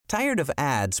Tired of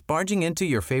ads barging into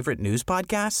your favorite news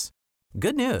podcasts?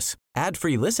 Good news.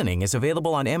 Ad-free listening is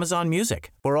available on Amazon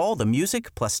Music for all the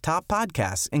music plus top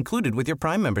podcasts included with your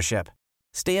Prime membership.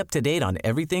 Stay up to date on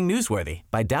everything newsworthy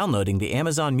by downloading the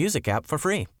Amazon Music app for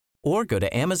free or go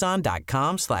to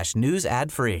amazon.com/news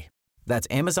ad free. That's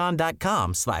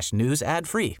amazon.com/news ad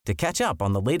free to catch up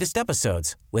on the latest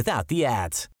episodes without the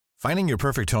ads. Finding your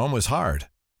perfect home was hard,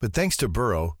 but thanks to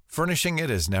Burrow, furnishing it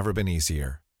has never been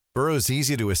easier. Burrow's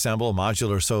easy-to-assemble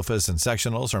modular sofas and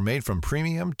sectionals are made from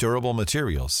premium, durable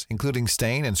materials, including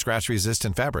stain and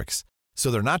scratch-resistant fabrics.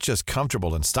 So they're not just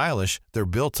comfortable and stylish, they're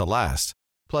built to last.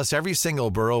 Plus, every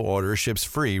single Burrow order ships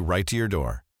free right to your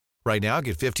door. Right now,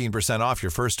 get 15% off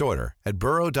your first order at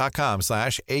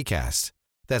burrow.com/ACAST.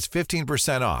 That's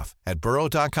 15% off at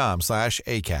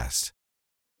burrow.com/ACAST.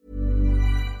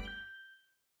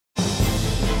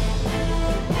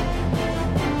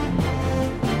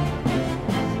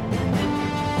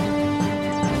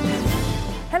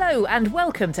 Hello and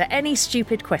welcome to Any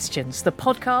Stupid Questions, the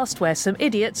podcast where some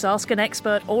idiots ask an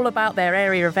expert all about their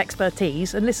area of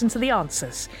expertise and listen to the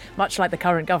answers. Much like the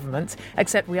current government,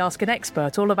 except we ask an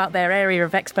expert all about their area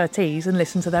of expertise and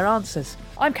listen to their answers.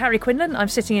 I'm Carrie Quinlan, I'm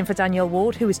sitting in for Danielle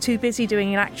Ward, who is too busy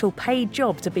doing an actual paid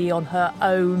job to be on her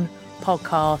own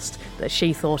podcast that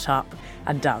she thought up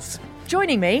and does.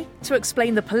 Joining me to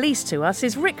explain the police to us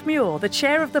is Rick Muir, the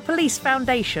chair of the Police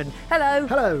Foundation. Hello.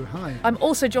 Hello, hi. I'm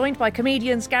also joined by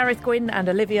comedians Gareth Gwynn and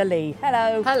Olivia Lee.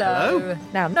 Hello. Hello.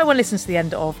 Now, no one listens to the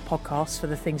end of podcasts for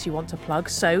the things you want to plug,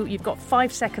 so you've got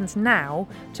 5 seconds now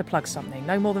to plug something.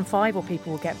 No more than 5 or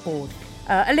people will get bored.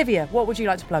 Olivia, what would you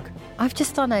like to plug? I've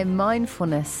just done a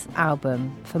mindfulness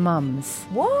album for mums.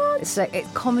 What? It's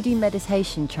comedy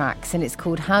meditation tracks, and it's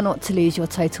called How Not to Lose Your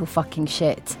Total Fucking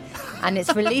Shit. And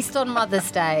it's released on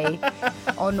Mother's Day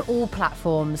on all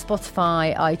platforms,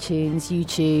 Spotify, iTunes,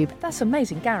 YouTube. That's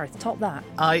amazing. Gareth, top that.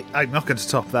 I'm not going to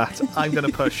top that. I'm going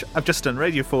to push. I've just done a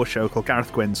Radio 4 show called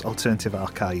Gareth Gwynn's Alternative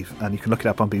Archive, and you can look it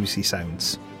up on BBC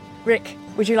Sounds. Rick,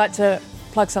 would you like to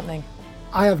plug something?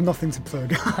 I have nothing to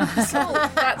plug.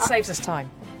 That saves us time.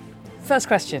 First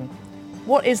question.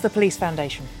 What is the Police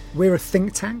Foundation? We're a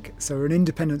think tank, so we're an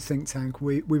independent think tank.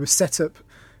 We were set up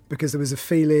because there was a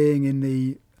feeling in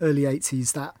the early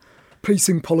 80s that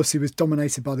policing policy was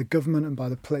dominated by the government and by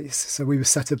the police. So we were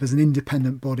set up as an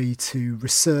independent body to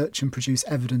research and produce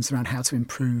evidence around how to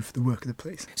improve the work of the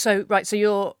police. So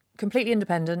you're completely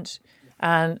independent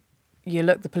and you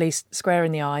look the police square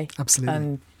in the eye.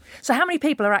 Absolutely. So how many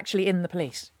people are actually in the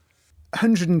police?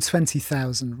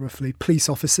 120,000 roughly police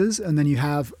officers, and then you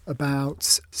have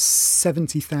about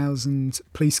 70,000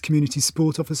 police community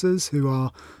support officers who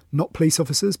are not police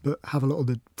officers but have a lot of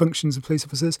the functions of police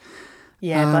officers.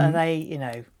 Yeah, but are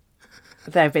they,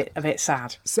 they're a bit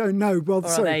sad? So no, well, or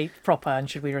sorry. Are they proper and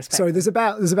should we respect Sorry, them?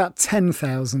 there's about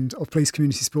 10,000 of police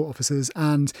community support officers,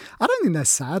 and I don't think they're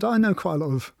sad. I know quite a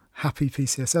lot of happy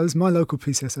PCSOs. My local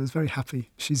PCSO is very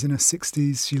happy. She's in her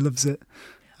 60s. She loves it.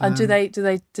 And do they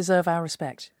deserve our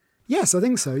respect? Yes, I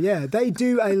think so. Yeah, they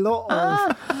do a lot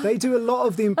of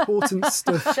the important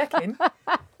stuff. Checking.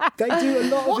 They do a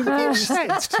lot of important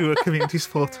Said to a community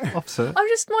support officer. I'm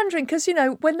just wondering because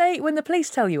when the police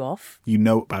tell you off, You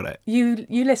know about it. you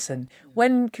listen.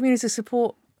 When community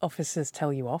support officers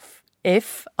tell you off,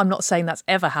 if I'm not saying that's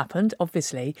ever happened,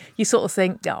 obviously, you sort of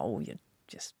think, oh, you're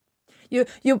just. You.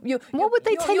 What would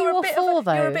they tell you off for,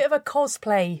 though? You're a bit of a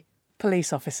cosplay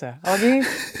police officer, aren't you?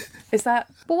 Is that?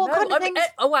 But what kind of things?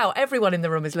 Oh wow! Everyone in the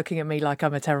room is looking at me like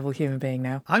I'm a terrible human being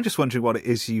now. I'm just wondering what it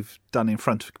is you've done in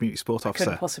front of a community support officer.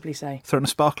 Couldn't possibly say. Thrown a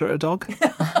sparkler at a dog? I'm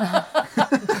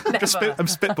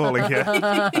spitballing here.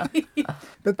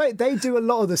 But they do a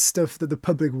lot of the stuff that the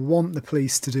public want the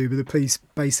police to do, but the police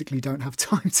basically don't have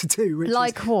time to do. Which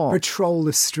Like is what? Patrol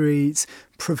the streets,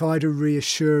 provide a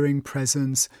reassuring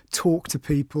presence, talk to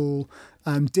people,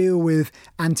 deal with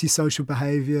antisocial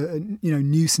behaviour,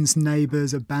 nuisance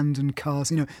neighbours, abandoned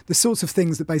cars, the sorts of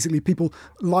things that basically people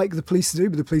like the police to do,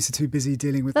 but the police are too busy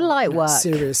dealing with The light work.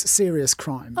 serious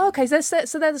crime. Oh, okay, so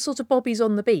they're the sort of bobbies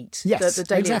on the beat. Yes, the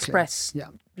Daily exactly. Express. Yeah.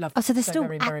 Love Oh, so there's so still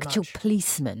very, very actual much.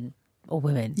 policemen or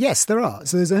women? Yes, there are.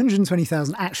 So there's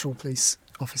 120,000 actual police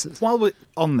officers. While we're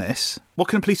on this, what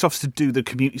can a police officer do the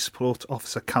community support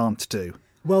officer can't do?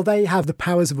 Well, they have the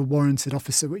powers of a warranted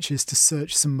officer, which is to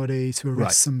search somebody, to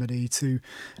arrest somebody, to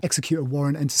execute a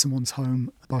warrant, enter someone's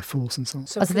home by force and so on.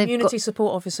 So a community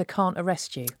support officer can't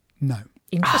arrest you? No.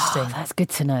 Interesting. That's good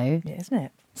to know. Yeah, isn't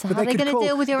it? So But how are they could going to call-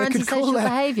 deal with your they could call antisocial their-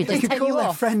 behaviour? They Just could take call you their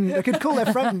off? They could call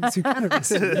their friends who can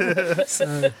arrest you.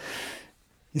 So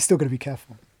you're still got to be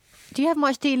careful. Do you have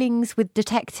much dealings with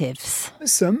detectives?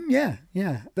 Some, yeah.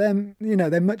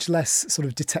 They're much less sort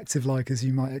of detective-like as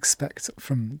you might expect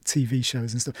from TV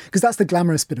shows and stuff. Because that's the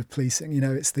glamorous bit of policing.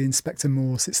 It's the Inspector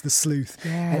Morse, it's the sleuth,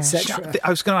 etc. I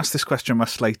was going to ask this question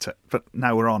much later, but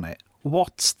now we're on it.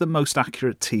 What's the most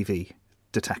accurate TV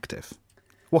detective?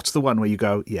 What's the one where you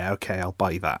go, yeah, okay, I'll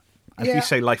buy that? If you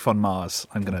say Life on Mars,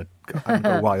 I'm going to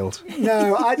go wild.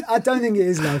 No, I don't think it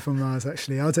is Life on Mars,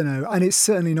 actually. I don't know. And it's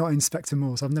certainly not Inspector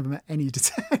Morse. I've never met any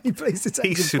police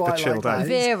detective. He's super chilled out.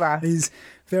 Vera.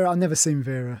 Vera. I've never seen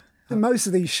Vera. Most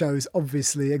of these shows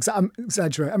obviously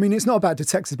exaggerate. I mean, it's not about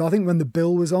detectives, but I think when The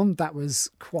Bill was on, that was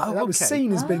was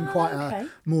seen as being quite a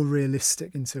more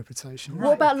realistic interpretation.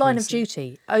 What about Line of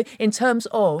Duty? In terms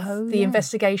of the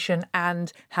investigation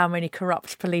and how many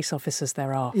corrupt police officers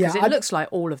there are? Because it looks like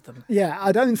all of them. Yeah,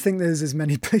 I don't think there's as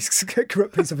many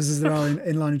corrupt police officers as there are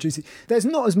in Line of Duty. There's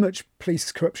not as much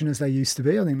police corruption as there used to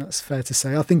be. I think that's fair to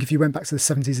say. I think if you went back to the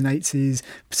 70s and 80s,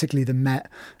 particularly the Met,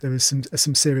 there was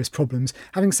some serious problems.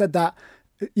 Having said that,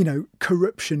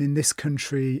 corruption in this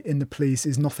country in the police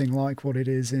is nothing like what it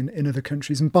is in other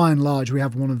countries. And by and large, we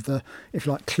have one of the, if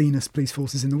you like, cleanest police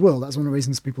forces in the world. That's one of the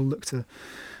reasons people look to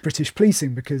British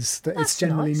policing, because it's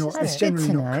generally not. It's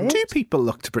generally not corrupt. Do people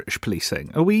look to British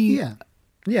policing? Are we? Yeah.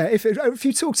 Yeah, if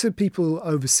you talk to people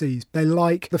overseas, they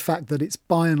like the fact that it's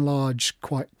by and large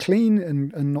quite clean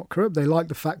and not corrupt. They like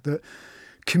the fact that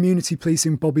community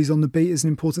policing, bobbies on the beat, is an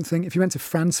important thing. If you went to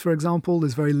France, for example,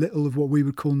 there's very little of what we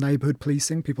would call neighbourhood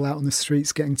policing, people out on the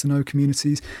streets getting to know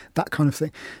communities, that kind of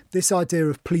thing. This idea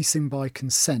of policing by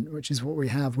consent, which is what we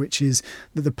have, which is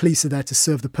that the police are there to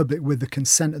serve the public with the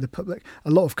consent of the public.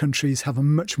 A lot of countries have a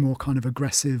much more kind of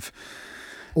aggressive,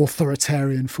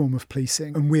 authoritarian form of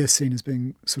policing, and we're seen as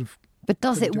being sort of... But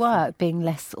does it work, being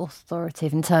less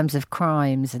authoritative in terms of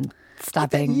crimes and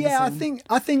stabbings?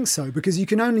 I think so, because you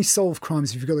can only solve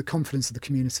crimes if you've got the confidence of the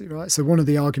community, right? So one of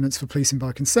the arguments for policing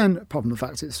by consent, apart from the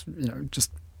fact it's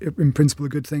just in principle a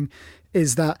good thing,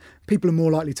 is that people are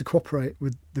more likely to cooperate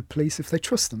with the police if they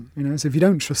trust them. So if you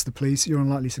don't trust the police, you're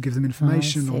unlikely to give them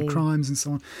information on crimes and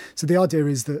so on. So the idea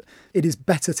is that it is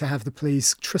better to have the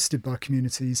police trusted by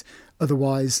communities.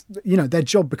 Otherwise, their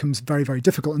job becomes very, very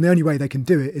difficult. And the only way they can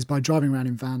do it is by driving around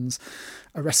in vans,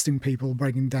 arresting people,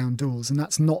 breaking down doors. And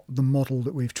that's not the model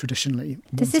that we've traditionally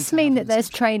wanted. Does this mean that there's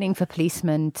training for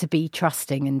policemen to be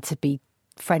trusting and to be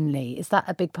friendly? Is that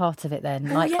a big part of it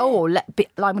then? I'm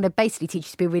going to basically teach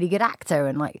you to be a really good actor,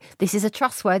 and this is a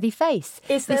trustworthy face.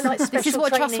 Is there this is what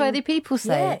training? Trustworthy people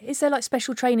say. Yeah. Is there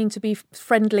special training to be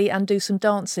friendly and do some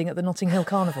dancing at the Notting Hill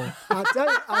Carnival?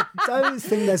 I don't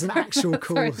think there's an actual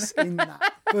course in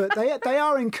that, but they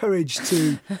are encouraged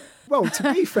to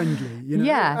be friendly,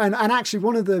 Yeah. And actually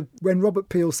when Robert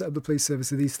Peel set up the police service,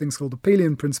 there are these things called the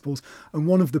Peelian Principles, and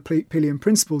one of the Peelian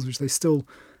Principles, which they still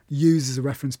use as a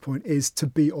reference point, is to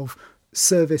be of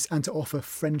service and to offer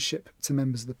friendship to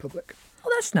members of the public.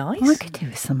 Oh, that's nice. I could do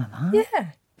with some of that. Yeah.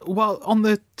 Well, on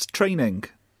the training,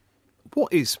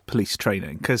 what is police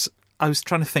training? Because I was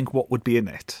trying to think what would be in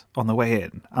it on the way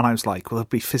in, and I was like, well, there'd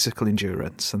be physical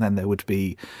endurance, and then there would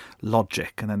be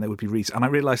logic, and then there would be reason. And I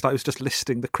realised I was just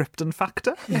listing the Krypton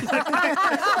factor.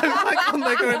 I'm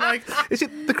going, is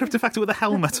it the Krypton factor with a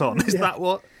helmet on? Is that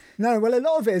what? No, well, a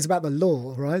lot of it is about the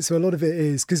law, right? So a lot of it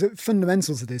is, because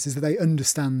fundamental to this is that they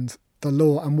understand the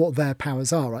law and what their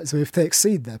powers are, right? So if they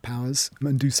exceed their powers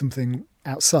and do something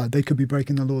outside, they could be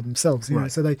breaking the law themselves.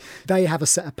 Right. So they have a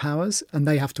set of powers, and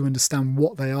they have to understand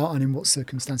what they are and in what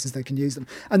circumstances they can use them.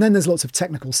 And then there's lots of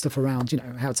technical stuff around,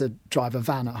 how to drive a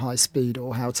van at high speed,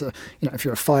 or how to, if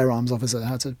you're a firearms officer,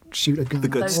 how to shoot a gun. The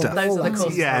good stuff. Those are the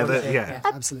courses. Yeah.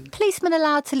 Absolutely. Policemen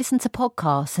allowed to listen to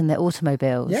podcasts in their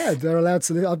automobiles? Yeah, they're allowed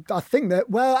to. I think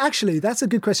that, well, actually, that's a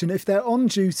good question. If they're on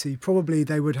duty, probably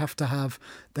they would have to have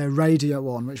their radio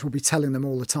on, which will be telling them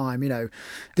all the time,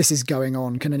 this is going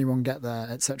on, can anyone get there,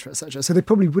 etc., etc. So they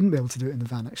probably wouldn't be able to do it in the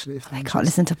van, actually. If they can't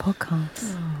listen to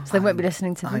podcasts. So they won't be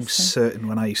listening to this. I'm certain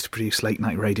when I used to produce late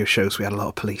night radio shows, we had a lot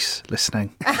of police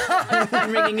listening.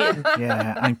 Ringing in.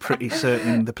 Yeah, I'm pretty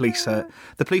certain the police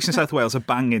in South Wales are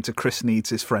banging to Chris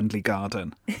Needs His Friendly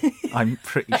Garden. I'm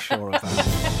pretty sure of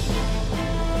that.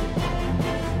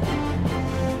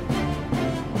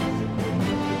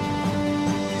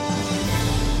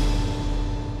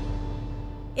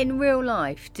 In real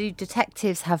life, do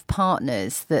detectives have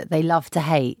partners that they love to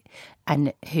hate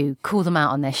and who call them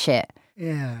out on their shit?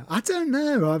 Yeah, I don't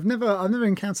know. I've never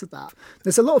encountered that.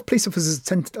 There's a lot of police officers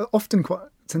tend to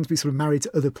be sort of married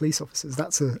to other police officers.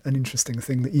 That's an interesting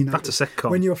thing that That's a sitcom.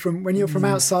 When you're from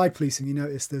outside policing, you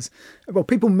notice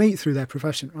people meet through their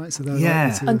profession, right? So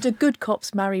and do good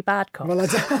cops marry bad cops? Well, I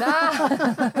don't.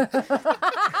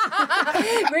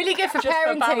 Really good for Just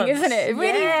for parenting, balance. isn't it?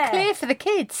 Really clear for the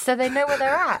kids so they know where they're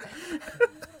at.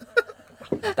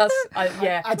 That's I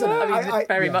don't know. I mean,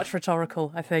 very yeah. much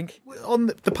rhetorical, I think. On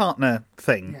the partner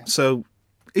thing, so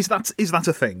is that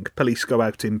a thing? Police go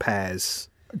out in pairs?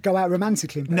 Go out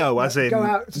romantically. No, as in go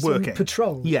out to working.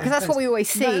 patrol. Yeah. Because that's what we always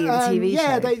see in the TV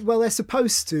yeah, shows. they're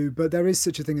supposed to, but there is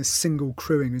such a thing as single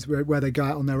crewing, is where they go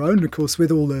out on their own. Of course, with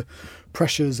all the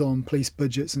pressures on police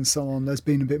budgets and so on, there's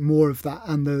been a bit more of that.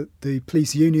 And the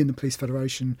police union, the police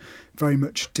federation, very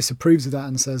much disapproves of that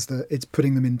and says that it's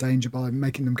putting them in danger by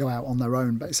making them go out on their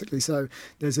own, basically. So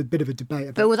there's a bit of a debate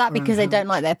about. But will that be because they around don't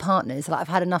like their partners? Like, I've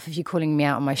had enough of you calling me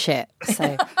out on my shit,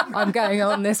 so I'm going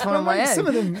on this one on my own. Some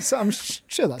of them, so I'm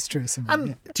sure that's true. Some of them,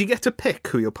 yeah. Do you get to pick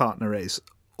who your partner is,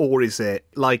 or is it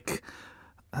like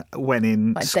when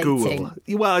in Like school? dating?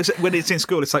 Well, when it's in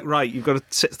school, it's like, right, you've got to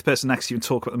sit to the person next to you and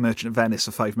talk about the Merchant of Venice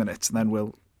for 5 minutes, and then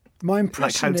we'll. My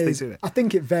impression how do they is, do it? I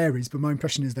think it varies, but my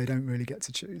impression is they don't really get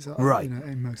to choose. Right. You know,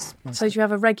 in most So do you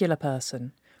have a regular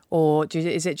person? Or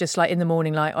is it just like in the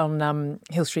morning, like on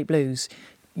Hill Street Blues,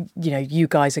 you know, you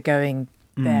guys are going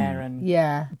there and...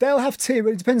 Yeah. They'll have two, but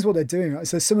it depends what they're doing. Right?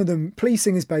 So some of them,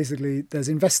 policing is basically, there's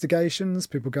investigations,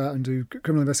 people go out and do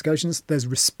criminal investigations. There's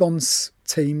response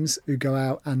teams who go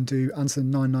out and answer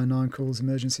 999 calls,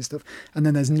 emergency stuff. And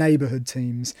then there's neighbourhood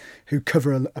teams who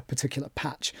cover a particular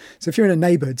patch. So if you're in a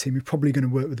neighbourhood team, you're probably going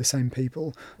to work with the same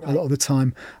people a lot of the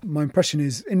time. My impression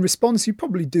is, in response, you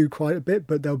probably do quite a bit,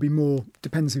 but there'll be more,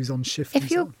 depends who's on shift. If and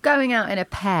so you're on. going out in a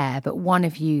pair, but one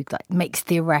of you like makes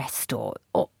the arrest or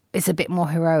is a bit more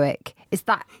heroic, is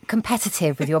that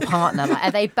competitive with your partner? Like,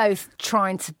 are they both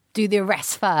trying to do the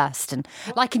arrest first? And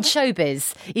like in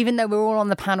showbiz, even though we're all on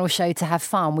the panel show to have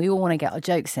fun, we all want to get our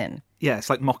jokes in. Yeah, it's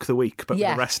like Mock the Week, but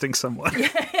Yeah. with arresting someone.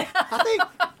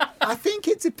 I think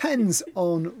it depends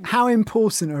on how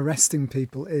important arresting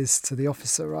people is to the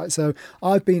officer, right? So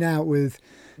I've been out with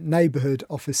neighbourhood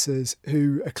officers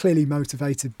who are clearly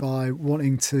motivated by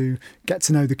wanting to get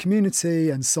to know the community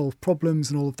and solve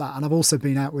problems and all of that. And I've also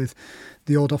been out with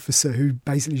the odd officer who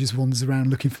basically just wanders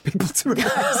around looking for people to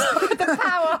arrest.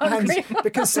 And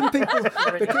because some people,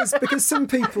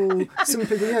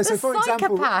 yeah. So for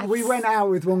example, psychopaths. we went out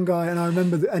with one guy, and I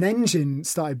remember that an engine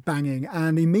started banging,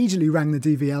 and immediately rang the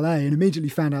DVLA, and immediately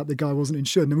found out the guy wasn't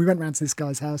insured. And then we went round to this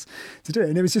guy's house to do it,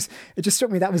 and it just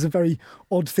struck me that was a very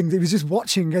odd thing. He was just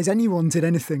watching in case anyone did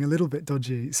anything a little bit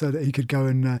dodgy, so that he could go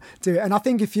and do it. And I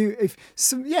think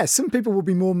some people will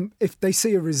be more if they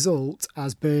see a result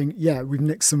as being we've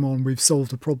nicked someone, we've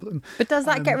solved a problem. But does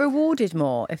that get rewarded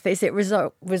more? Is it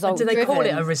result Do they call it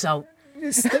driven? a result?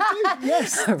 Yes, they do.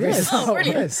 Yes,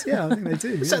 yes, yeah, I think they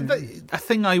do. So yeah. a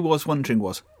thing I was wondering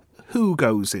was, who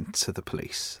goes into the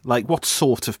police? Like, what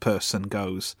sort of person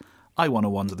goes, I want to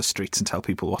wander the streets and tell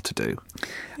people what to do?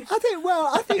 I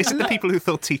think Is it the people who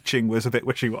thought teaching was a bit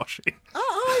wishy-washy?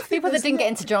 I think People that didn't get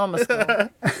into drama school.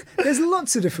 there's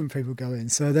lots of different people go in,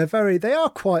 so they are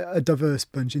quite a diverse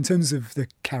bunch in terms of the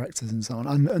characters and so on,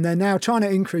 and they're now trying to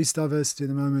increase diversity at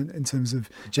the moment in terms of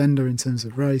gender, in terms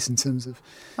of race, in terms of.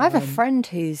 I have a friend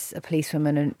who's a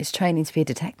policewoman and is training to be a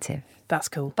detective. That's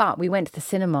cool. But we went to the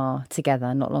cinema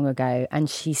together not long ago and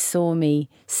she saw me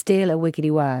steal a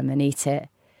wiggly worm and eat it.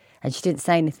 And she didn't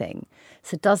say anything.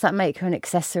 So does that make her an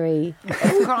accessory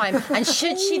of crime? And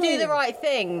should she do the right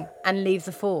thing and leave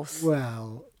the force?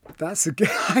 Well, that's a good.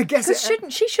 I guess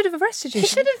She should have arrested you. She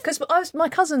should have. Because my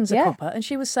cousin's a Yeah. copper, and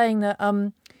she was saying that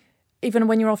even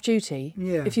when you're off duty,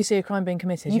 Yeah. if you see a crime being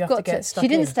committed, you You've have to got get stuck She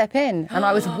didn't in. step in, and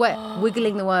I was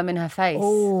wiggling the worm in her face.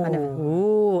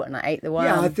 And I ate the worm.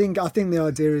 Yeah, I think the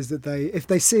idea is that if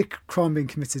they see a crime being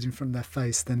committed in front of their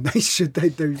face, then they should they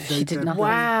do. She did nothing.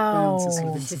 Wow.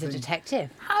 She's a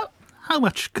detective. How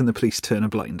much can the police turn a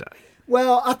blind eye?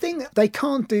 Well, I think they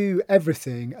can't do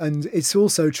everything, and it's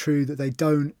also true that they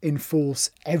don't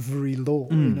enforce every law.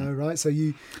 You know, right? So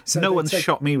No one's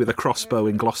shot me with a crossbow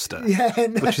in Gloucester,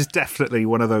 which is definitely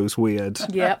one of those weird.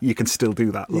 Yep. You can still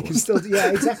do that. You can still, yeah,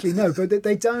 exactly. No, but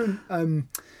they don't.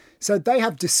 So they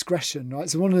have discretion, right?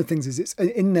 So one of the things is it's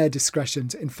in their discretion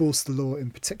to enforce the law in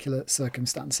particular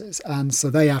circumstances. And so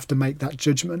they have to make that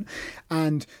judgment.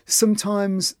 And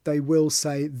sometimes they will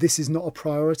say, this is not a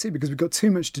priority because we've got too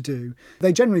much to do.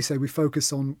 They generally say we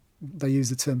focus on, they use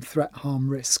the term threat, harm,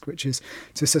 risk, which is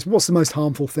to assess what's the most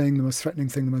harmful thing, the most threatening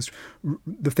thing,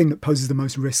 the thing that poses the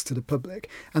most risk to the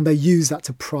public. And they use that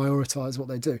to prioritise what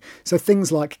they do. So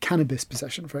things like cannabis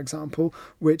possession, for example,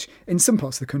 which in some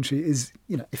parts of the country is,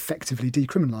 effectively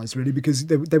decriminalised, really, because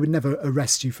they would never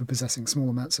arrest you for possessing small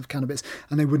amounts of cannabis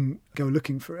and they wouldn't go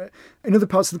looking for it. In other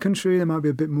parts of the country, there might be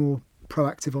a bit more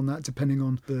proactive on that depending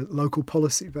on the local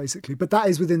policy, basically. But that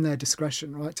is within their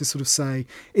discretion, right, to sort of say,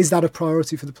 is that a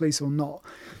priority for the police or not?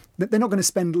 They're not going to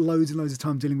spend loads and loads of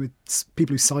time dealing with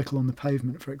people who cycle on the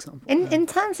pavement, for example. In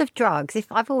terms of drugs,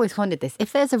 I've always wondered this,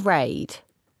 if there's a raid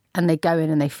and they go in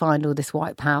and they find all this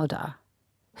white powder,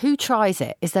 who tries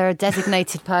it? Is there a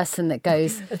designated person that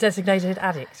goes... A designated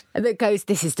addict. That goes,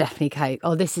 this is definitely coke,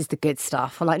 or this is the good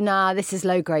stuff, or like, nah, this is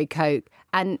low-grade coke.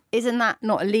 And isn't that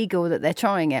not illegal that they're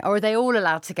trying it? Or are they all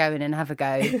allowed to go in and have a go?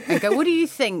 And go, what do you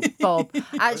think, Bob?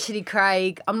 Actually,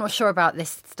 Craig, I'm not sure about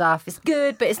this stuff. It's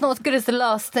good, but it's not as good as the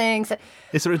last thing. So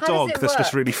is there a dog that's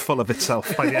just really full of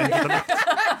itself by the end of the night?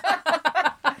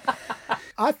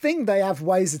 I think they have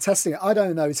ways of testing it. I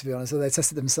don't know, to be honest, whether they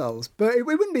test it themselves. But it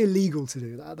wouldn't be illegal to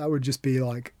do that. That would just be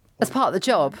like... As part of the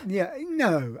job? Yeah,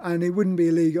 no. And it wouldn't be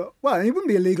illegal. Well, it wouldn't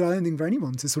be illegal, I don't think, for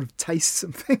anyone to sort of taste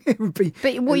something. It would be...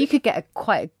 But, well, you could get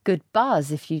quite a good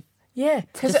buzz if you... Yeah,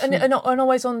 because and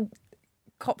always on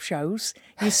cop shows,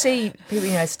 you see people,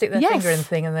 stick their finger in the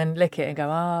thing and then lick it and go,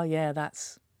 oh, yeah,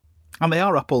 that's... And they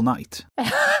are up all night. That's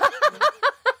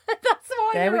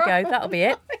why There we go, that'll be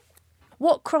it.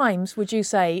 What crimes would you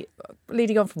say,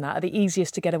 leading on from that, are the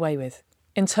easiest to get away with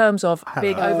in terms of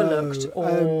being overlooked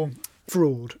or...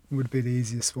 fraud would be the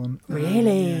easiest one.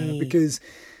 Really? Yeah, because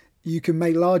you can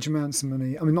make large amounts of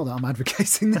money. I mean, not that I'm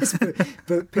advocating this,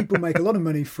 but people make a lot of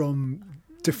money from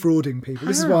defrauding people.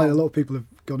 This is why a lot of people have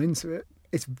gone into it.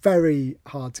 It's very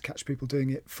hard to catch people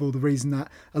doing it for the reason that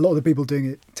a lot of the people doing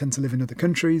it tend to live in other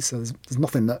countries. So there's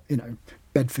nothing that,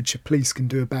 Bedfordshire police can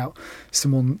do about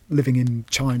someone living in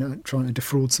China trying to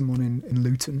defraud someone in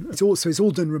Luton. It's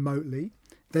all done remotely.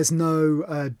 There's no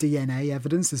DNA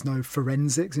evidence. There's no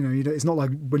forensics. It's not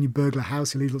like when you burgle a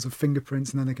house, you leave lots of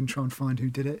fingerprints and then they can try and find who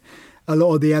did it. A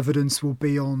lot of the evidence will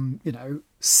be on,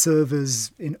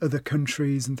 servers in other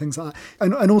countries and things like that.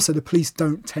 And also the police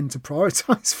don't tend to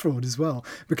prioritise fraud as well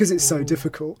because it's so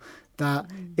difficult that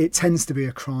it tends to be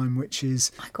a crime which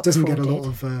doesn't get a lot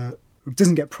of...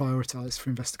 doesn't get prioritised for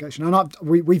investigation. And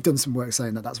we've done some work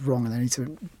saying that that's wrong and they need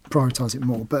to prioritise it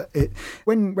more. But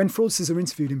when fraudsters are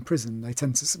interviewed in prison, they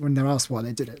tend to, when they're asked why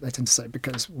they did it, they tend to say,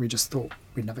 because we just thought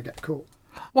we'd never get caught.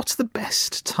 What's the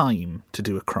best time to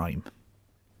do a crime?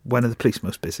 When are the police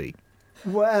most busy?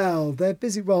 Well, they're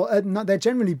busy. Well, they're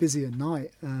generally busy at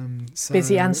night.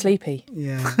 Busy and sleepy.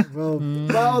 Yeah. Well,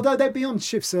 although they'd be on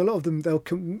shift, so a lot of them,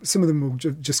 some of them will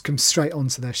just come straight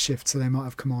onto their shift, so they might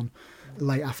have come on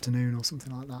late afternoon or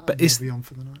something like that. But be on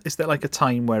for the night. Is there like a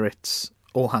time where it's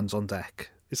all hands on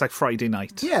deck? It's like Friday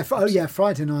night. Yeah,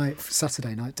 Friday night,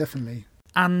 Saturday night, definitely.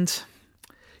 And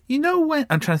when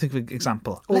I'm trying to think of an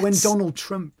example. Or when Donald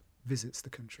Trump visits the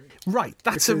country. Right,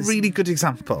 that's a really good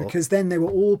example. Because then they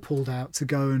were all pulled out to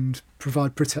go and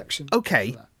provide protection.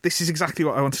 Okay, this is exactly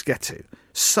what I wanted to get to.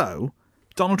 So,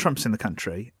 Donald Trump's in the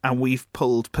country and we've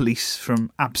pulled police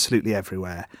from absolutely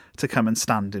everywhere to come and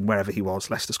stand in wherever he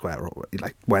was, Leicester Square or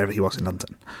like wherever he was in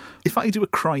London. If I do a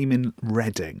crime in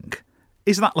Reading,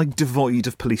 is that like devoid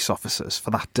of police officers for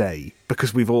that day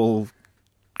because we've all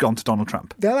gone to Donald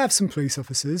Trump? They'll have some police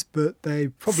officers, but they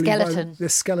probably won't. The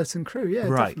skeleton crew, yeah,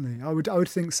 right. Definitely. I would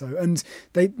think so. And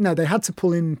they had to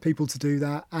pull in people to do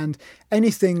that. And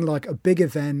anything like a big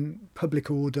event, public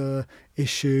order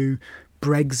issue,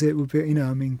 Brexit would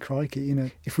be, crikey,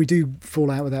 if we do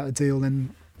fall out without a deal,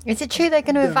 then... Is it true they're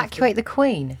going to evacuate the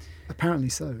Queen? Apparently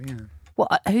so, yeah.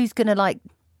 What? Who's going to,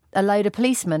 a load of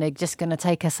policemen are just going to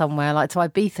take her somewhere, like to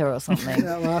Ibiza or something?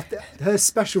 Yeah, well, her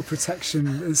special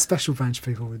protection, special branch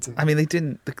people would do. I mean,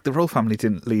 the royal family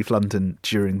didn't leave London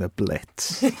during the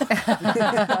Blitz.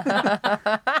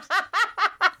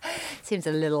 Seems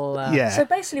a little... yeah. So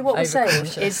basically what we're saying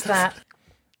is that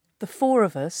the four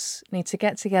of us need to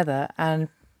get together and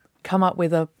come up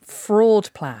with a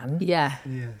fraud plan. Yeah.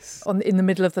 Yes. In the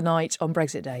middle of the night on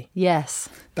Brexit Day. Yes.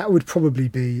 That would probably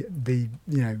be the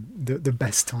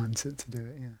best time to do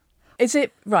it. Yeah. Is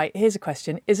it right? Here's a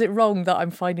question: is it wrong that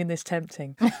I'm finding this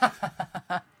tempting?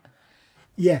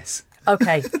 Yes.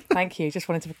 Okay. Thank you. Just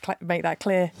wanted to make that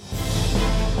clear.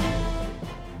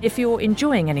 If you're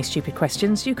enjoying Any Stupid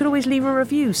Questions, you could always leave a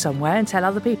review somewhere and tell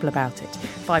other people about it.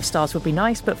 5 stars would be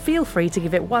nice, but feel free to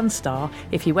give it 1 star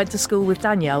if you went to school with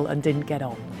Danielle and didn't get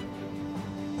on.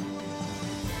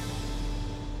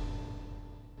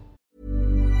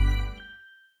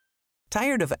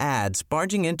 Tired of ads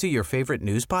barging into your favorite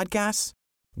news podcasts?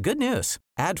 Good news.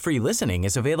 Ad-free listening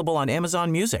is available on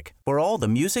Amazon Music for all the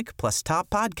music plus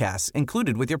top podcasts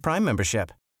included with your Prime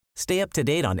membership. Stay up to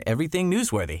date on everything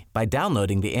newsworthy by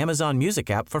downloading the Amazon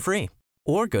Music app for free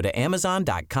or go to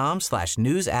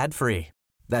amazon.com/news ad free.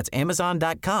 That's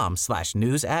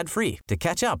amazon.com/news ad free to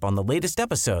catch up on the latest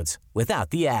episodes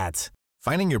without the ads.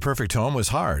 Finding your perfect home was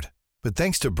hard, but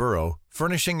thanks to Burrow,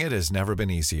 furnishing it has never been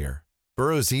easier.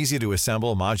 Burrow's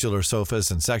easy-to-assemble modular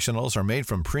sofas and sectionals are made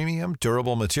from premium,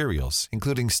 durable materials,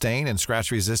 including stain and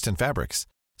scratch-resistant fabrics.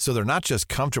 So they're not just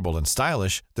comfortable and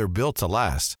stylish, they're built to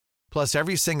last. Plus,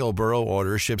 every single Burrow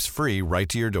order ships free right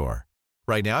to your door.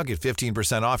 Right now, get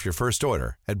 15% off your first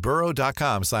order at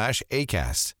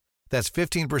burrow.com/ACAST. That's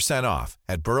 15% off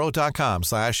at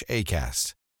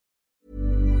burrow.com/ACAST.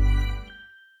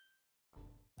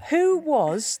 Who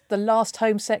was the last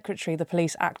Home Secretary the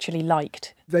police actually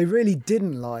liked? They really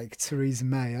didn't like Theresa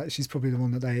May. She's probably the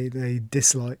one that they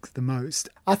disliked the most.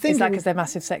 I think Is that because they're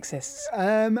massive sexists?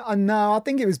 No, I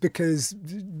think it was because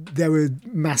there were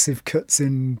massive cuts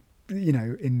in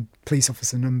police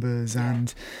officer numbers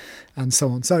and so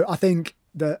on. So I think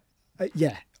that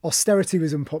austerity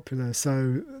was unpopular.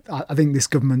 So I think this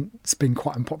government's been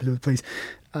quite unpopular with police.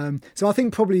 So I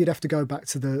think probably you'd have to go back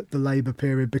to the Labour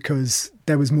period because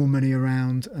there was more money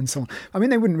around and so on. I mean,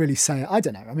 they wouldn't really say it. I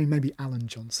don't know. I mean, maybe Alan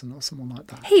Johnson or someone like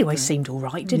that. He always seemed all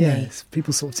right, didn't he? Yes,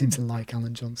 people sort of seem to like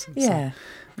Alan Johnson. Yeah, so.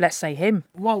 Let's say him.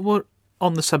 While we're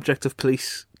on the subject of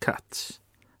police cuts,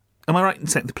 am I right in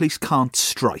saying the police can't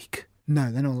strike?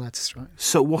 No, they're not allowed to strike.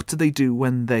 So what do they do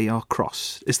when they are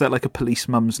cross? Is that like a police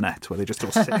mum's net where they just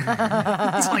all sit?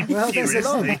 Well, there's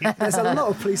a lot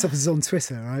of police officers on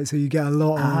Twitter, right? So you get a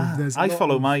lot of... I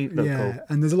follow my local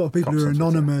and there's a lot of people who are cops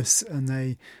on Twitter. anonymous, and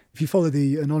if you follow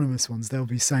the anonymous ones, they'll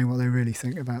be saying what they really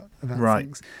think about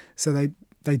things. So they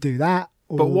do that.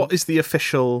 But what is the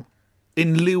official...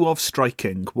 In lieu of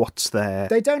striking, what's there?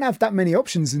 They don't have that many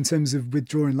options in terms of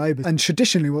withdrawing labour. And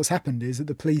traditionally what's happened is that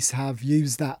the police have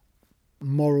used that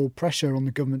moral pressure on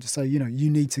the government to say, you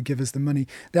need to give us the money.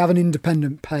 They have an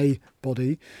independent pay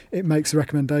body. It makes a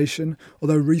recommendation,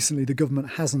 although recently the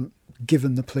government hasn't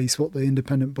given the police what the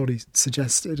independent body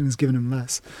suggested and has given them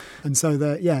less. And so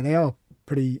they are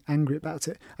pretty angry about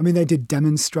it. I mean, they did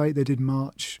demonstrate, they did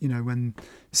march, when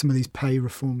some of these pay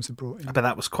reforms were brought in. I bet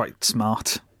that was quite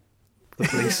smart. The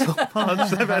police.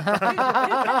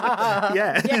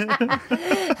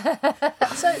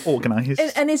 So, organised.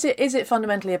 And is it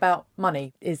fundamentally about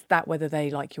money? Is that whether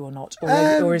they like you or not, or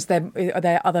are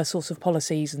there other sorts of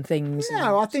policies and things?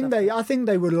 No, I think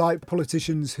they would like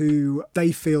politicians who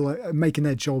they feel are making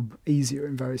their job easier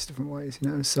in various different ways.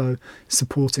 So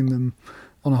supporting them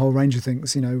on a whole range of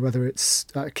things. Whether it's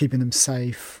keeping them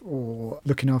safe or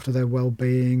looking after their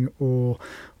well-being or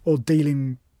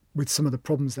dealing with some of the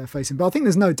problems they're facing. But I think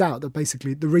there's no doubt that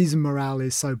basically the reason morale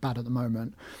is so bad at the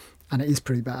moment, and it is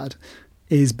pretty bad,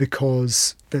 is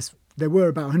because there were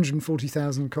about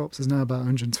 140,000 cops, there's now about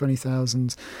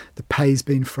 120,000. The pay's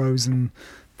been frozen,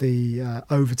 the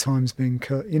overtime's been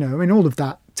cut. All of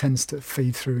that tends to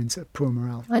feed through into poor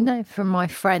morale. I know from my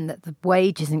friend that the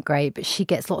wage isn't great, but she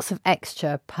gets lots of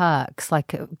extra perks,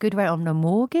 like a good rate on a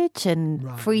mortgage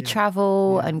and free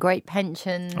travel and great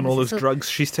pensions. And all those drugs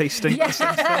she's tasting. Yeah.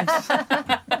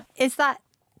 Is that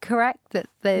correct?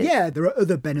 Yeah, there are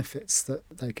other benefits that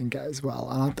they can get as well.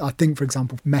 And I think, for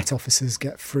example, Met officers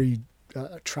get free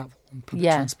travel on public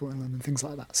transport in London, things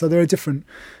like that. So there are different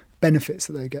benefits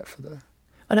that they get for the...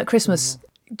 And at Christmas,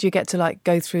 do you get to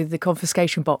go through the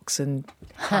confiscation box and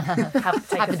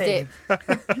have a dip?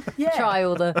 Try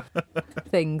all the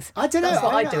things. I don't know. That's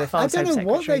what I'd do if I was I don't know Home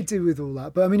what they Secretary. do with all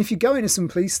that. But I mean, if you go into some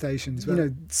police stations,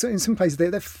 so in some places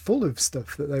they're full of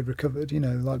stuff that they've recovered.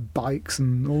 like bikes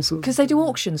and all sorts. Because they do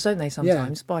auctions, don't they?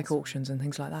 Sometimes bike auctions and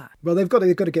things like that. Well, they've got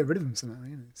to get rid of them somehow.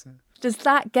 So. Does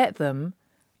that get them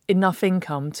enough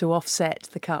income to offset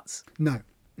the cuts? No,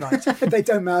 right? They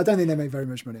don't. I don't think they make very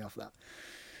much money off that.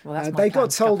 Well, that's they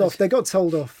got told off. They got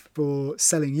told off for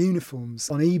selling uniforms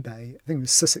on eBay. I think it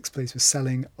was Sussex Police was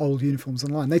selling old uniforms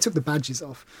online. They took the badges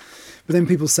off, but then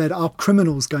people said, "Are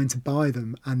criminals going to buy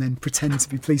them and then pretend to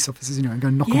be police officers? And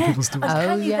go knock on people's doors?" And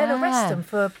can you then arrest them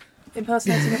for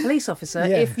impersonating a police officer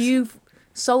if you've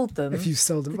sold them? If you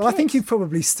sold them, well, I think you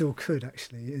probably still could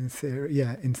actually, in theory.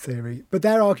 Yeah, in theory. But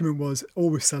their argument was, all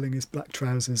we're selling is black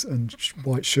trousers and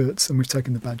white shirts, and we've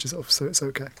taken the badges off, so it's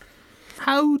okay.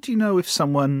 How do you know if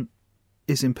someone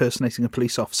is impersonating a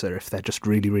police officer if they're just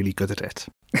really, really good at it?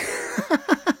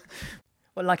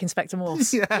 Well, like Inspector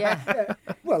Morse. Yeah.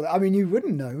 Well, I mean, you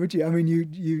wouldn't know, would you? I mean, you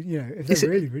if they're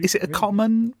really is it a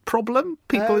common problem?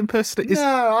 People impersonate?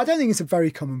 No, I don't think it's a very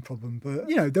common problem. But,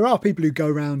 there are people who go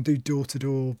around, do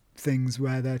door-to-door things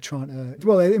where they're trying to...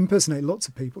 Well, they impersonate lots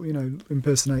of people,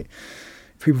 impersonate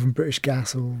people from British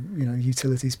Gas or,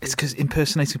 utilities. It's because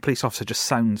impersonating a police officer just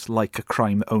sounds like a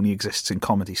crime that only exists in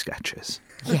comedy sketches.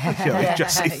 Yeah.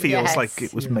 It feels like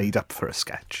it was made up for a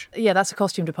sketch. Yeah, that's a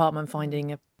costume department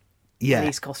finding a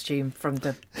police costume from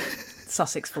the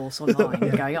Sussex Force online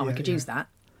and going, I could use that.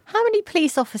 How many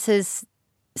police officers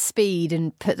speed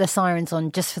and put the sirens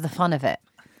on just for the fun of it?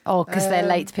 Or because they're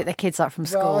late to pick their kids up from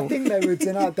school? Well, I think they would.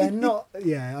 They're not.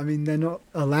 Yeah, I mean, they're not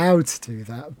allowed to do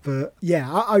that. But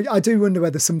yeah, I do wonder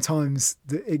whether sometimes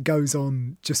it goes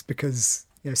on just because.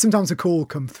 Sometimes a call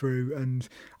come through, and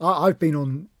I've been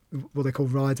on what they call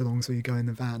ride-alongs, where you go in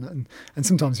the van, and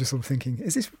sometimes you're sort of thinking,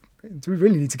 do we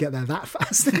really need to get there that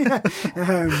fast?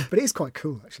 But it is quite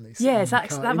cool, actually.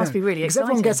 That must be really exciting.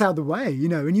 Everyone gets out of the way,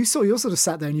 and you're sort of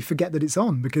sat there and you forget that it's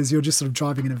on because you're just sort of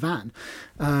driving in a van,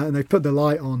 and they put the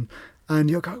light on. And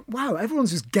you'll go, wow,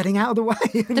 everyone's just getting out of the way.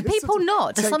 Do people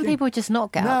not? Do some people just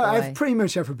not get out of the way? No, pretty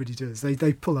much everybody does.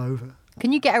 They pull over.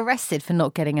 Can you get arrested for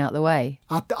not getting out of the way?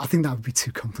 I think that would be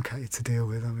too complicated to deal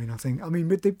with.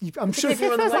 I'm sure if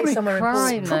you're on the way somewhere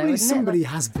important, probably somebody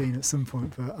has been at some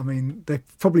point, but I mean, they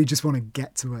probably just want to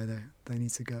get to where they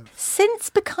need to go. Since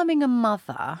becoming a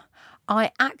mother,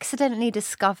 I accidentally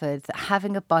discovered that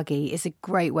having a buggy is a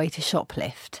great way to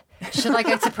shoplift. Should I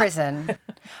go to prison?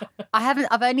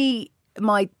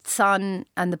 My son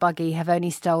and the buggy have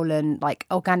only stolen like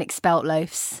organic spelt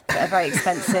loaves that are very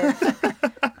expensive.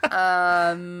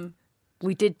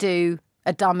 We did do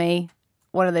a dummy,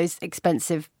 one of those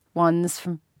expensive ones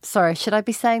from... Sorry, should I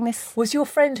be saying this? Was your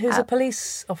friend who's a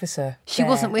police officer? She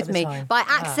wasn't with me, but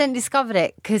I accidentally discovered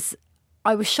it because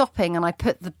I was shopping and I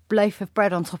put the loaf of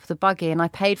bread on top of the buggy and I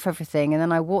paid for everything, and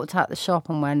then I walked out the shop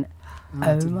and went,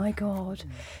 oh my God.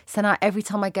 So now every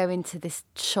time I go into this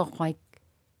shop, I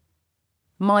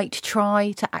might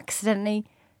try to accidentally...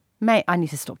 I need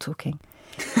to stop talking.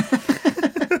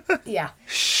 Yeah.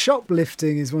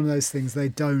 Shoplifting is one of those things they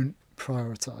don't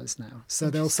prioritise now.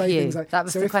 So they'll say things like... That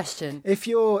was the question. If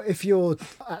you're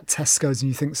at Tesco's and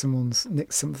you think someone's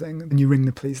nicked something and you ring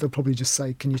the police, they'll probably just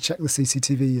say, can you check the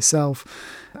CCTV yourself?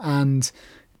 And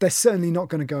they're certainly not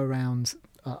going to go around,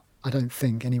 I don't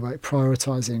think anyway,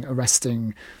 prioritising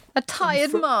arresting... A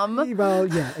tired mum. Well,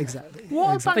 yeah, exactly.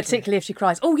 Particularly if she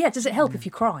cries. Oh, yeah, does it help if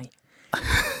you cry?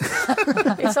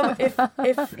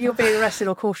 if you're being arrested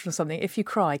or cautioned or something, if you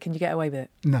cry, can you get away with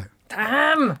it? No.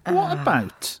 Damn! What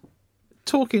about,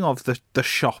 talking of the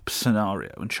shop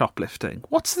scenario and shoplifting,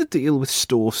 what's the deal with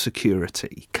store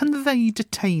security? Can they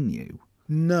detain you?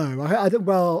 No.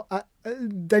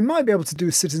 They might be able to do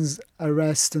a citizen's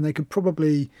arrest, and they could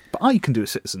probably... But I can do a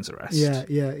citizen's arrest.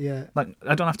 Yeah. Like,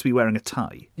 I don't have to be wearing a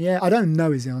tie. Yeah, I don't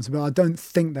know is the answer, but I don't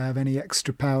think they have any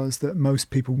extra powers that most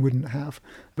people wouldn't have.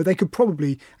 But they could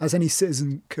probably, as any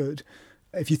citizen could,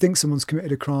 if you think someone's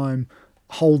committed a crime,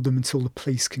 hold them until the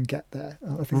police can get there.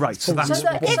 Right, so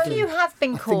if you have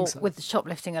been caught with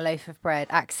shoplifting a loaf of bread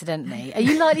accidentally, are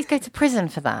you likely to go to prison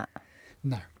for that?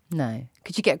 No.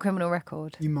 Could you get a criminal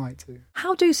record? You might do.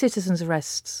 How do citizens'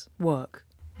 arrests work?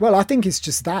 Well, I think it's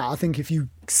just that. I think if you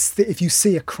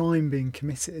see a crime being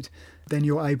committed, then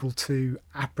you're able to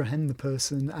apprehend the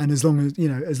person, and as long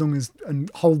as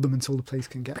and hold them until the police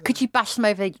can get there. Could you bash them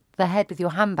over the head with your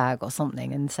handbag or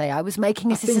something and say, I was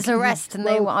making a citizen's arrest and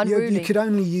they were unruly? You could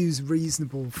only use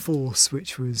reasonable force,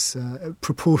 which was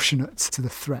proportionate to the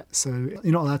threat. So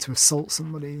you're not allowed to assault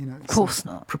somebody. Of course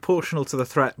not. Proportional to the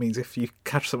threat means if you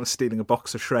catch someone stealing a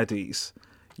box of Shreddies,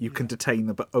 you can detain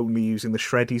them, but only using the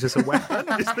Shreddies as a weapon.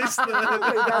 Is this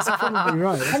That's probably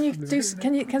right.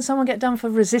 Can someone get done for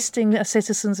resisting a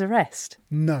citizen's arrest?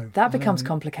 No. That becomes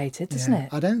complicated, doesn't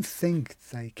it? I don't think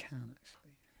they can,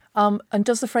 actually. And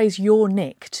does the phrase "you're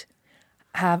nicked"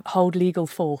 hold legal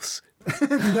force?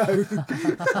 No. But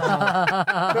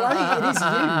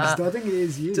I think it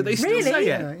is used. Do they still say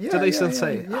it? Do they still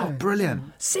say it? Oh, brilliant.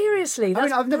 Seriously,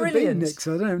 that's I've never brilliant. been nicked,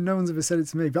 so I don't know. No one's ever said it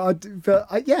to me. But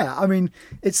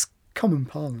it's common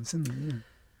parlance, isn't it?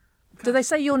 Yeah. Do they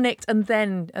say you're nicked and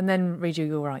then read you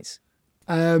your rights?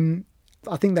 I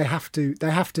think they have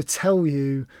to tell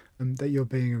you that you're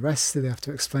being arrested. They have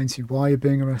to explain to you why you're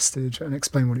being arrested and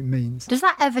explain what it means. Does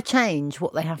that ever change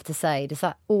what they have to say? Does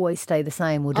that always stay the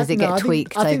same, or does it get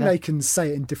tweaked? I think they can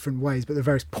say it in different ways, but there are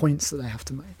various points that they have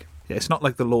to make. Yeah, it's not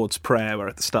like the Lord's Prayer where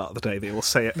at the start of the day they all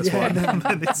say it as one. No.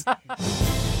 And it's...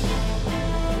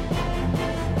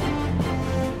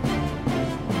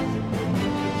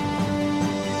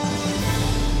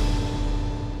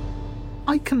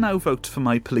 I can now vote for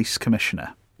my police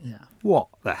commissioner. Yeah. What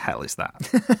the hell is that?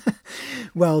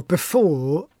 Well,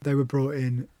 before they were brought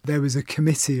in, there was a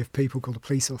committee of people called the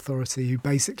Police Authority who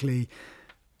basically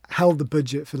held the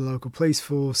budget for the local police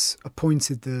force,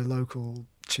 appointed the local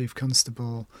chief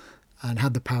constable, and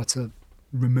had the power to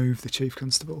remove the chief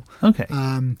constable. Okay.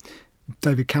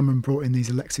 David Cameron brought in these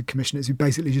elected commissioners who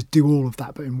basically just do all of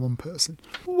that, but in one person.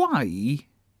 Why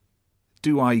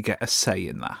do I get a say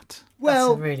in that? Well,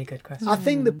 That's a really good question. I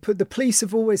think the police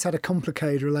have always had a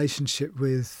complicated relationship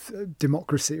with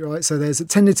democracy, right? So there's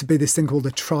tended to be this thing called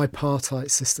the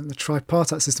tripartite system. The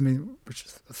tripartite system, which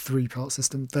is a three-part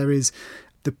system, there is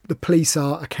the police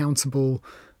are accountable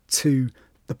to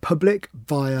the public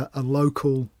via a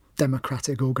local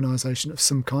democratic organisation of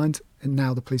some kind, and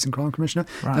now the Police and Crime Commissioner.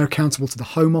 Right. They're accountable to the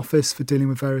Home Office for dealing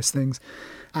with various things.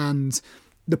 And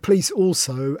the police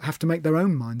also have to make their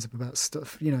own minds up about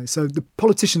stuff, so the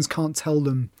politicians can't tell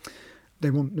them they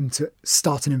want them to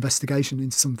start an investigation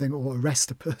into something or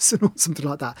arrest a person or something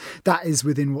like that. That is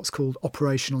within what's called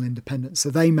operational independence.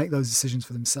 So they make those decisions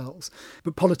for themselves.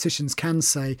 But politicians can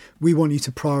say, we want you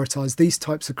to prioritise these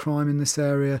types of crime in this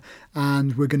area,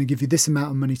 and we're going to give you this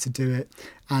amount of money to do it.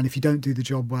 And if you don't do the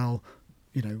job well,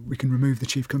 we can remove the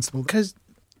chief constable. Because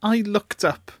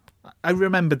I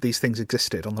remembered these things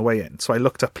existed on the way in, so I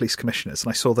looked up police commissioners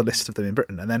and I saw the list of them in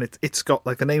Britain, and then it's got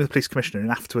like the name of the police commissioner,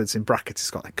 and afterwards in brackets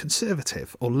it's got like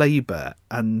Conservative or Labour.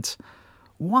 And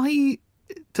why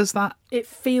does that? It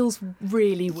feels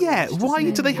really weird. Yeah, why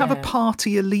do they have a Yeah.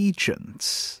 party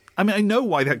allegiance? I mean, I know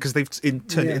why, because they've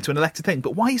turned it into an elected thing,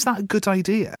 but why is that a good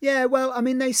idea? Yeah, well, I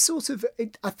mean, they sort of...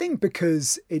 I think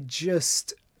because it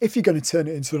just... If you're going to turn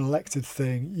it into an elected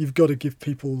thing, you've got to give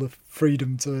people the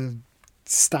freedom to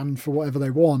stand for whatever they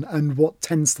want. And what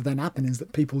tends to then happen is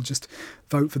that people just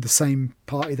vote for the same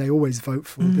party they always vote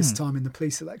for this time in the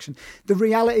police election. The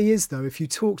reality is, though, if you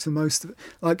talk to most of...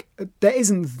 there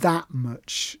isn't that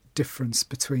much difference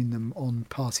between them on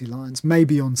party lines,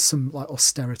 maybe on some like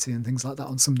austerity and things like that,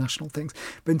 on some national things.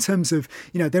 But in terms of,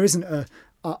 there isn't a...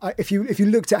 if you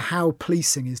looked at how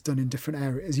policing is done in different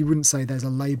areas, you wouldn't say there's a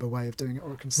Labour way of doing it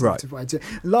or a Conservative way.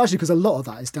 Largely because a lot of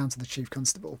that is down to the chief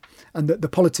constable, and the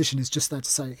politician is just there to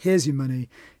say, here's your money,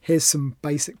 here's some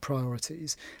basic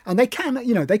priorities, and they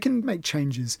can make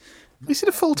changes. Is it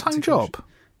a full-time job?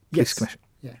 Police Yes. commission.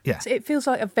 Yeah. So it feels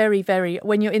like a very, very...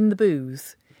 When you're in the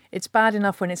booth, it's bad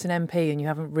enough when it's an MP and you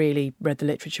haven't really read the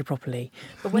literature properly.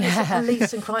 But when it's a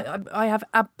police and crime, I have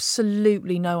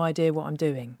absolutely no idea what I'm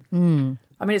doing.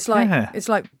 I mean, it's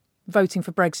like voting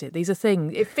for Brexit. These are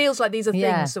things... It feels like these are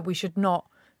things that we should not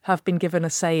have been given a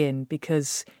say in,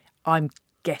 because I'm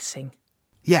guessing.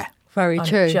 Yeah. Very I'm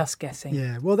true. just guessing.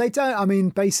 Yeah, well, they don't. I mean,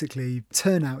 basically,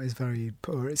 turnout is very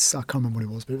poor. I can't remember what it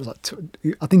was, but it was like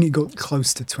I think it got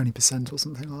close to 20% or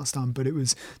something last time. But it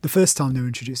was the first time they were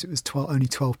introduced. It was only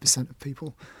 12% of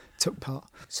people took part.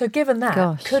 So given that,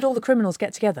 Gosh. could all the criminals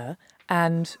get together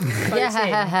and vote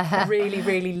in really,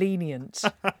 really lenient?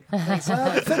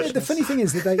 The funny thing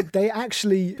is that they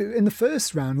actually, in the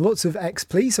first round, lots of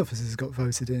ex-police officers got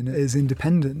voted in as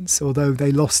independents, although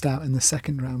they lost out in the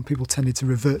second round. People tended to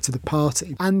revert to the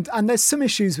party. And there's some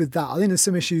issues with that. I think there's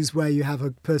some issues where you have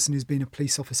a person who's been a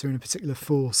police officer in a particular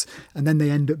force, and then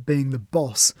they end up being the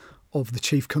boss of the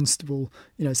chief constable,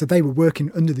 so they were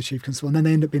working under the chief constable, and then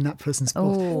they end up being that person's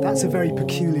boss. That's a very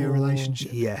peculiar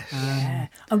relationship. Yes. Yeah.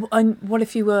 And what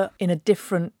if you were in a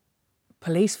different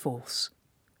police force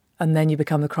and then you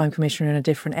become the crime commissioner in a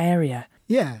different area?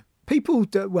 Yeah. People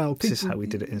do, well... This is how we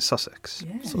did it in Sussex.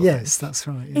 Yes, that's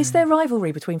right. Yeah. Is there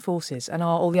rivalry between forces, and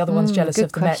are all the other ones jealous good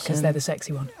of the Met because question. they're the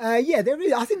sexy one? Yeah, there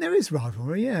is. I think there is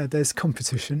rivalry. Yeah, there's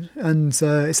competition, and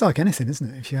it's like anything, isn't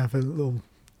it? If you have a little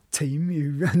team,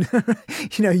 you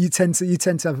tend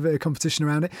to have a bit of competition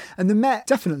around it. And the Met,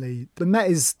 definitely, the Met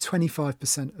is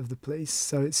 25% of the police,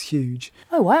 so it's huge.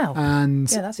 Oh wow!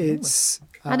 And Yeah, that's it's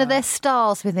And are there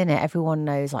stars within it? Everyone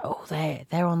knows, like, oh,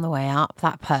 they're on the way up,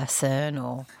 that person,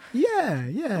 or... yeah.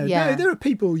 Yeah. No, there are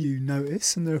people you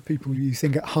notice, and there are people you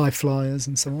think are high flyers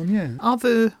and so on. Yeah. Are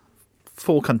the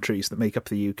 4 countries that make up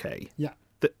the UK? Yeah.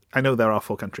 I know there are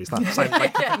 4 countries. That's I'm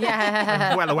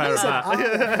well aware of that.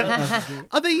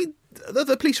 Are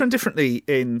the police run differently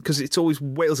because it's always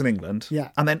Wales and England?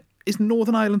 Yeah. And then is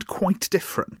Northern Ireland quite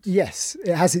different? Yes,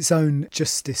 it has its own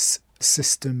justice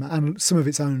system and some of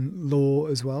its own law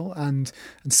as well, and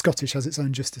Scottish has its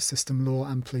own justice system, law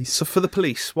and police. So for the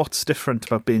police, what's different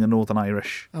about being a Northern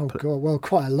Irish? Oh God, well,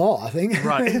 quite a lot, I think.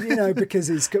 Right. Because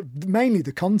it's got mainly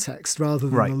the context rather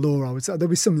than the law. I would say there'll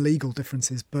be some legal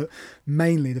differences, but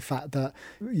mainly the fact that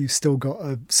you've still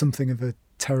got something of a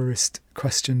terrorist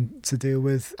question to deal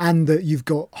with, and that you've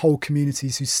got whole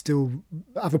communities who still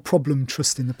have a problem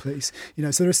trusting the police.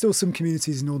 So there are still some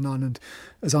communities in Northern Ireland,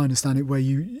 as I understand it, where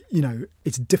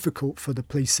it's difficult for the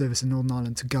police service in Northern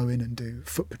Ireland to go in and do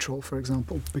foot patrol, for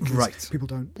example, because people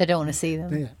don't. They don't want to see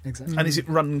them. Yeah, exactly. And is it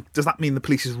run? Does that mean the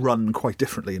police is run quite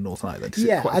differently in Northern Ireland? Is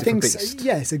it quite a I think different so. beast?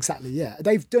 Yes, exactly. Yeah,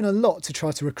 they've done a lot to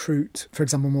try to recruit, for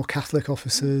example, more Catholic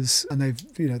officers, and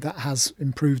they've that has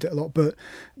improved it a lot. But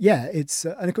yeah, it's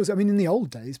and of course, I mean, in the old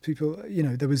days, people,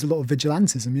 there was a lot of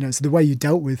vigilantism, so the way you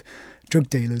dealt with drug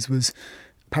dealers was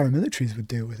paramilitaries would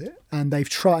deal with it. And they've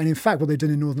tried, and in fact, what they've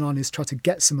done in Northern Ireland is try to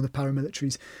get some of the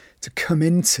paramilitaries to come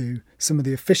into some of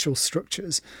the official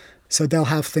structures. So they'll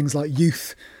have things like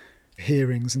youth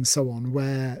hearings and so on,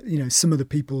 where, some of the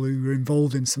people who were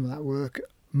involved in some of that work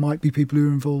might be people who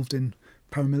were involved in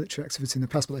paramilitary activity in the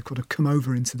past, but they've got to come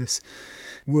over into this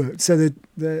work. So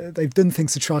they've done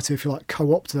things to try to, if you like,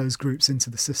 co-opt those groups into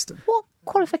the system. What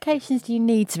qualifications do you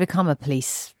need to become a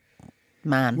policeman?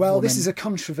 Well, woman? This is a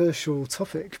controversial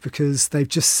topic because they've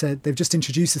just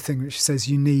introduced a thing which says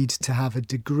you need to have a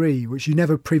degree, which you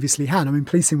never previously had. I mean,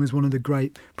 policing was one of the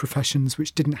great professions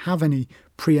which didn't have any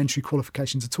pre-entry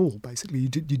qualifications at all. Basically, you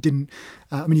didn't.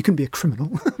 You couldn't be a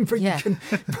criminal, but yeah. you can.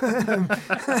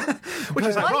 Which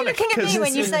is Why are you ironic, looking at me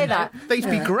when you say that? They'd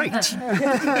be great.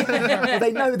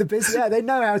 They know the business. Yeah, they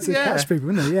know how to catch people,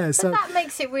 don't they? Yeah. So that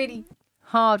makes it really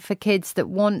hard for kids that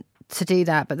want to do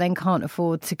that but then can't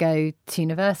afford to go to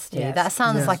university. Yes. That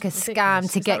sounds like a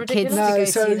scam to get kids to no, go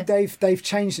so to they've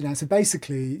changed it now. So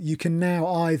basically, you can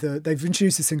now they've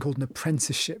introduced this thing called an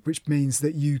apprenticeship, which means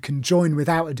that you can join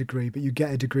without a degree, but you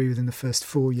get a degree within the first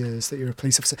 4 years that you're a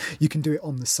police officer. You can do it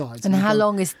on the side. And how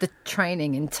long is the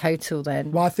training in total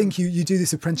then? Well, I think you do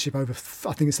this apprenticeship over,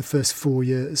 I think it's the first 4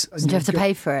 years. Do you have to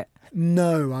pay for it?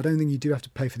 No, I don't think you do have to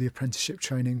pay for the apprenticeship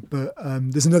training, but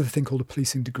there's another thing called a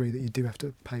policing degree that you do have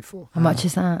to pay for. How much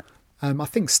is that? I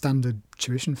think standard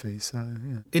tuition fees. So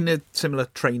yeah. In a similar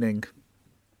training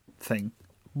thing,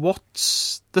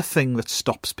 what's the thing that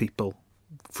stops people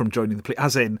from joining the police?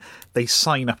 As in, they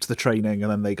sign up to the training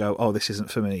and then they go, "Oh, this isn't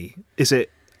for me." Is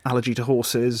it allergy to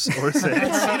horses, or is it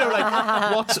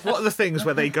what are the things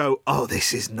where they go, "Oh,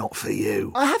 this is not for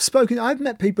you"? I've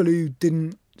met people who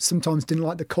sometimes didn't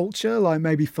like the culture, like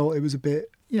maybe felt it was a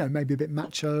bit, maybe a bit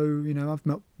macho. I've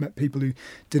met people who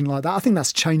didn't like that. I think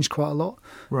that's changed quite a lot,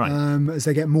 right? As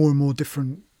they get more and more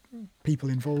different people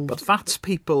involved. But that's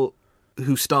people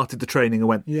who started the training and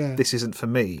went, "This isn't for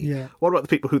me." Yeah. What about the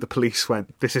people who the police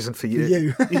went, "This isn't for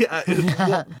you"?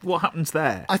 What happens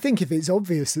there? I think if it's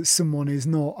obvious that someone is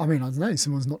not, I don't know,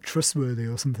 someone's not trustworthy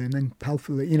or something, then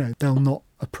hopefully, they'll not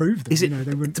approve them. Is it?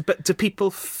 They wouldn't. But do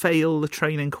people fail the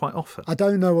training quite often? I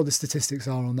don't know what the statistics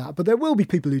are on that, but there will be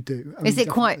people who do. Is it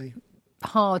quite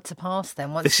hard to pass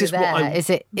then once you're there? Is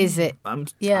it?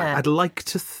 Yeah. I'd like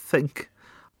to think.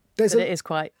 But it is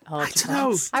quite hard to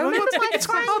pass. I remember my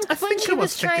friend when she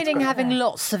was training having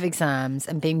lots of exams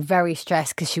and being very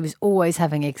stressed because she was always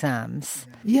having exams.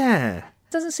 Yeah.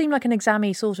 Doesn't seem like an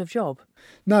exam-y sort of job.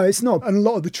 No, it's not. And a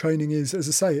lot of the training is, as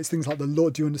I say, it's things like the law.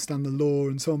 Do you understand the law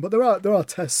and so on? But there are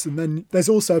tests, and then there's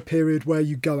also a period where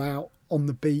you go out on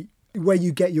the beat, where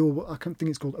you get your, I think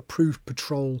it's called approved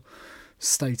patrol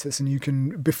status, and you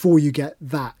can, before you get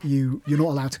that, you're not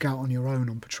allowed to go out on your own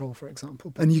on patrol, for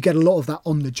example. And you get a lot of that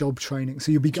on the job training.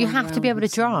 So you'll be. Do you have to be able to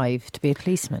drive to be a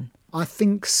policeman? I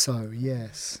think so.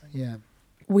 Yes. Yeah.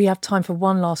 We have time for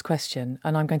one last question,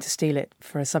 and I'm going to steal it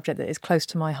for a subject that is close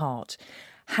to my heart.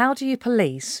 How do you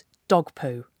police dog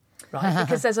poo? Right,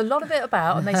 because there's a lot of it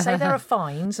about, and they say there are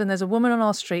fines, and there's a woman on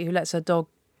our street who lets her dog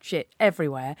shit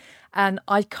everywhere, and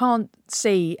I can't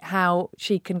see how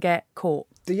she can get caught.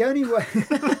 The only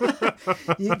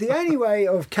way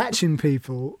of catching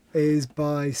people is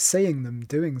by seeing them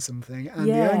doing something, and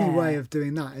the only way of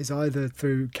doing that is either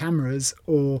through cameras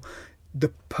or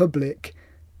the public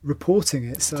reporting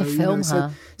it. So to film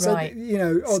her, right?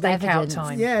 Stakeout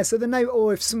time. Yeah. So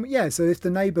if the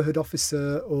neighbourhood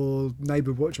officer or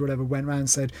neighbour watch or whatever went round and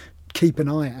said, "Keep an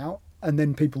eye out." And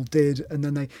then people did, and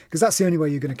then because that's the only way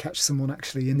you're going to catch someone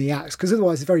actually in the act, because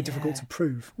otherwise it's very difficult to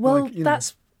prove. Well,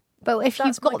 But if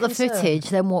you've got the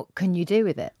footage, then what can you do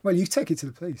with it? Well, you take it to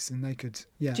the police, and they could.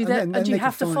 Yeah. Do you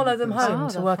have to follow them home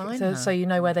to work so you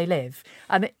know where they live?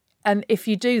 And if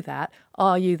you do that,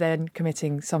 are you then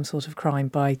committing some sort of crime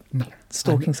by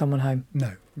stalking someone home?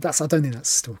 No, I don't think that's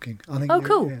stalking. I think. Oh,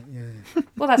 cool. Yeah.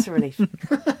 Well, that's a relief.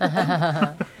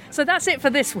 So that's it for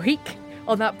this week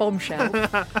on that bombshell.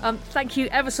 Thank you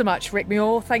ever so much, Rick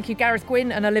Muir. Thank you, Gareth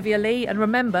Gwynn and Olivia Lee. And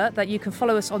remember that you can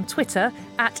follow us on Twitter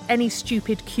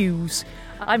 @AnyStupidQs.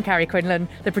 I'm Carrie Quinlan.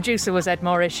 The producer was Ed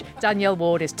Morrish. Danielle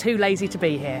Ward is too lazy to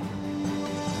be here.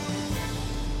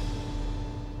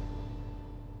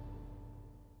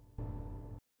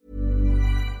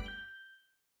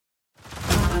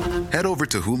 Head over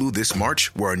to Hulu this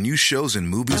March, where our new shows and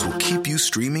movies will keep you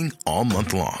streaming all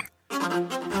month long.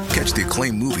 Catch the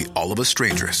acclaimed movie All of Us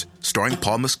Strangers, starring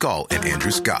Paul Mescal and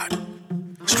Andrew Scott.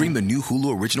 Stream the new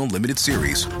Hulu original limited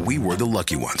series We Were the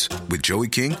Lucky Ones with Joey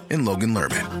King and Logan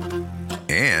Lerman.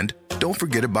 And don't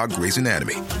forget about Grey's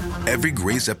Anatomy. Every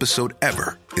Grey's episode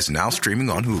ever is now streaming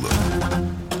on Hulu.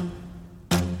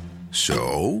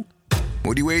 So,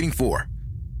 what are you waiting for?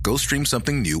 Go stream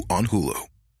something new on Hulu.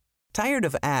 Tired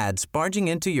of ads barging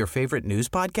into your favorite news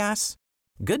podcasts?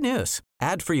 Good news.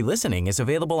 Ad-free listening is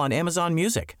available on Amazon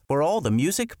Music for all the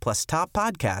music plus top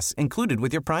podcasts included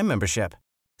with your Prime membership.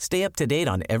 Stay up to date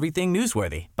on everything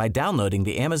newsworthy by downloading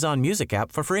the Amazon Music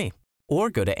app for free or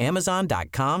go to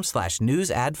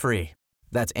amazon.com/news ad free.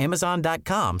 That's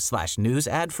amazon.com/news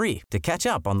ad free to catch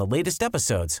up on the latest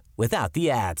episodes without the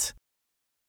ads.